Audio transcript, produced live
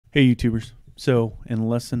Hey YouTubers, so in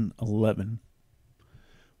lesson 11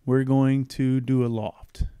 we're going to do a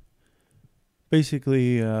loft.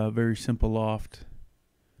 Basically a very simple loft,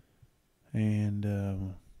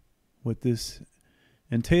 and what this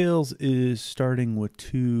entails is starting with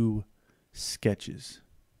two sketches.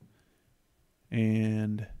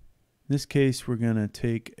 And in this case we're going to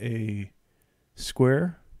take a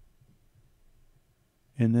square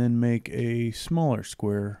and then make a smaller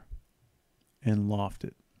square and loft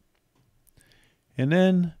it. And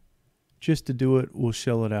then, just to do it, we'll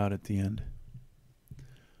shell it out at the end.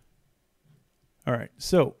 All right,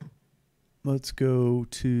 so let's go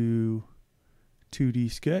to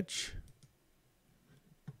 2D sketch.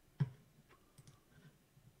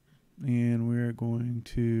 And we're going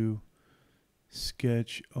to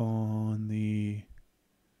sketch on the,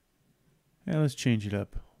 let's change it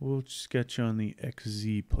up. We'll sketch on the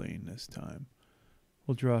XZ plane this time.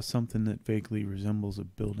 We'll draw something that vaguely resembles a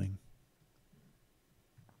building.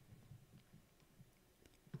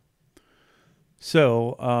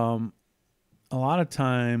 So, a lot of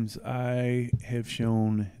times I have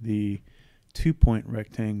shown the 2-point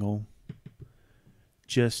rectangle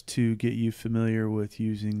just to get you familiar with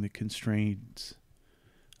using the constraints.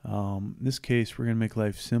 In this case, we're going to make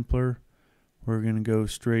life simpler. We're going to go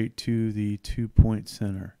straight to the 2-point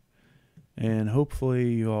center. And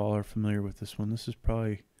hopefully you all are familiar with this one. This is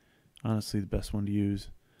probably, honestly, the best one to use.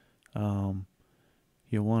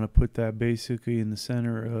 You'll want to put that basically in the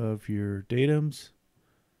center of your datums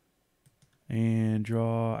and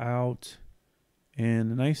draw out.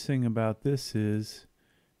 And the nice thing about this is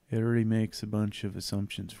it already makes a bunch of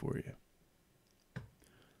assumptions for you.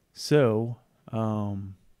 So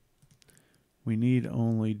we need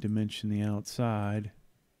only dimension the outside,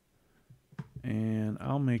 and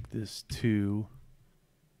I'll make this 2,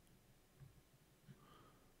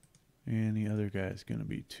 and the other guy is going to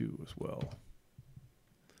be 2 as well.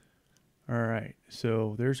 All right,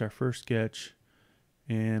 so there's our first sketch,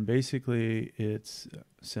 and basically it's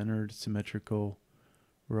centered, symmetrical.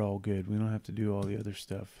 We're all good. We don't have to do all the other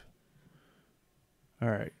stuff. All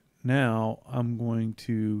right, now I'm going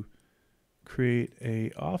to create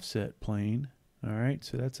a offset plane. All right,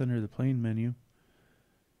 so that's under the plane menu,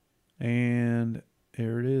 and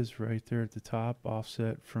there it is right there at the top,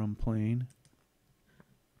 offset from plane.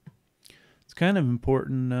 It's kind of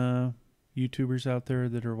important, YouTubers out there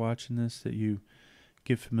that are watching this, that you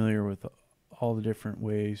get familiar with all the different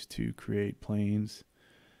ways to create planes.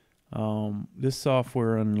 This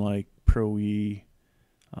software, unlike Pro-E,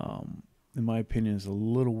 in my opinion, is a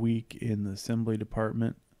little weak in the assembly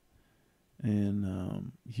department,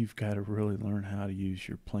 and you've got to really learn how to use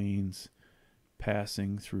your planes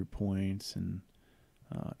passing through points and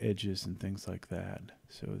edges and things like that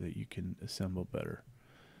so that you can assemble better.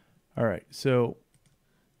 All right, so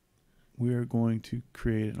we are going to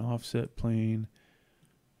create an offset plane,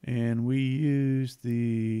 and we use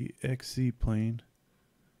the XZ plane.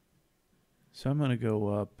 So I'm going to go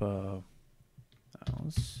up,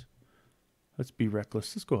 let's be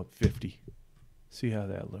reckless. Let's go up 50. See how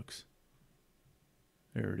that looks.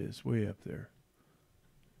 There it is, way up there.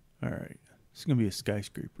 All right, it's going to be a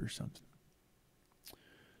skyscraper or something.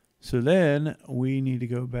 So then we need to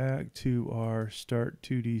go back to our Start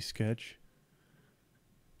 2D sketch.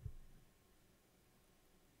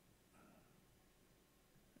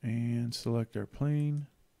 And select our plane.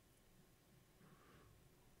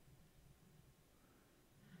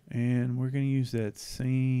 And we're going to use that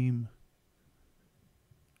same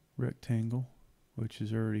rectangle, which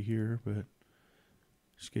is already here, but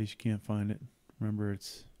just in case you can't find it, remember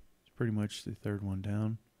it's pretty much the third one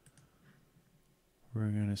down. We're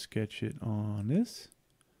going to sketch it on this,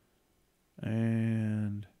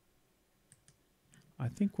 and I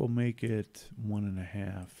think we'll make it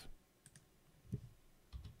 1.5.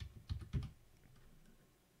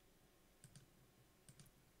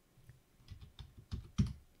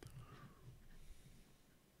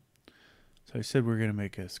 So I said we're going to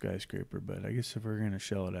make a skyscraper, but I guess if we're going to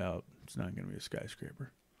shell it out, it's not going to be a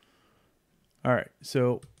skyscraper. All right,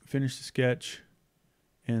 so finish the sketch,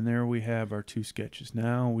 and there we have our 2 sketches.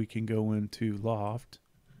 Now we can go into Loft,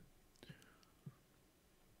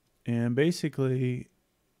 and basically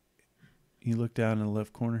you look down in the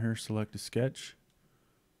left corner here, select a sketch.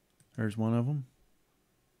 There's one of them.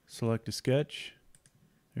 Select a sketch.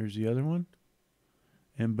 There's the other one.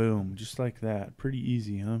 And boom, just like that. Pretty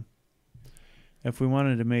easy, huh? If we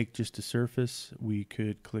wanted to make just a surface, we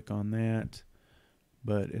could click on that.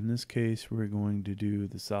 But in this case, we're going to do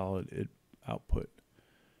the solid output.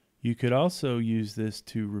 You could also use this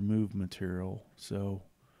to remove material, so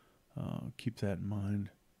keep that in mind.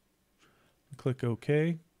 Click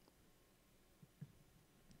OK,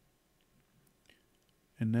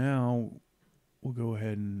 And now we'll go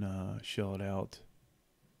ahead and shell it out.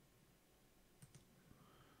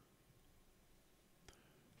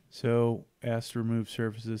 So, ask to remove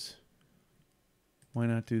surfaces. Why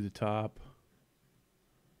not do the top?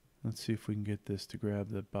 Let's see if we can get this to grab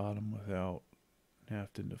the bottom without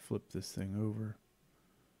having to flip this thing over.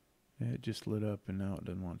 Yeah, it just lit up and now it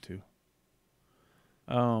doesn't want to.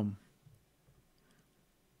 All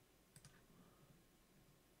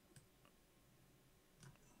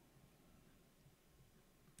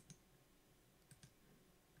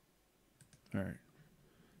right.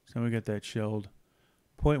 So now we got that shelled.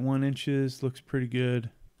 0.1 inches looks pretty good.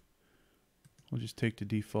 We'll just take the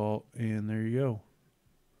default and there you go.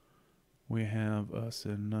 We have us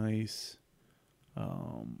a nice,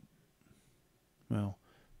 well,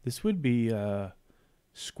 this would be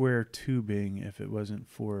square tubing if it wasn't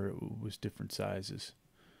for it was different sizes.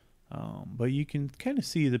 But you can kind of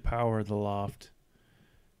see the power of the Loft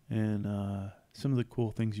and some of the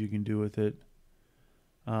cool things you can do with it.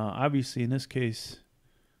 Obviously, in this case,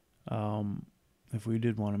 if we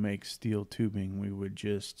did want to make steel tubing, we would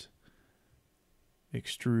just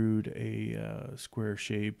extrude a square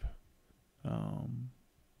shape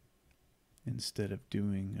instead of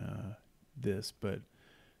doing this. But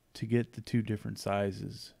to get the two different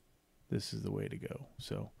sizes, this is the way to go.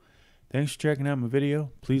 So thanks for checking out my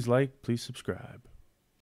video. Please like, please subscribe.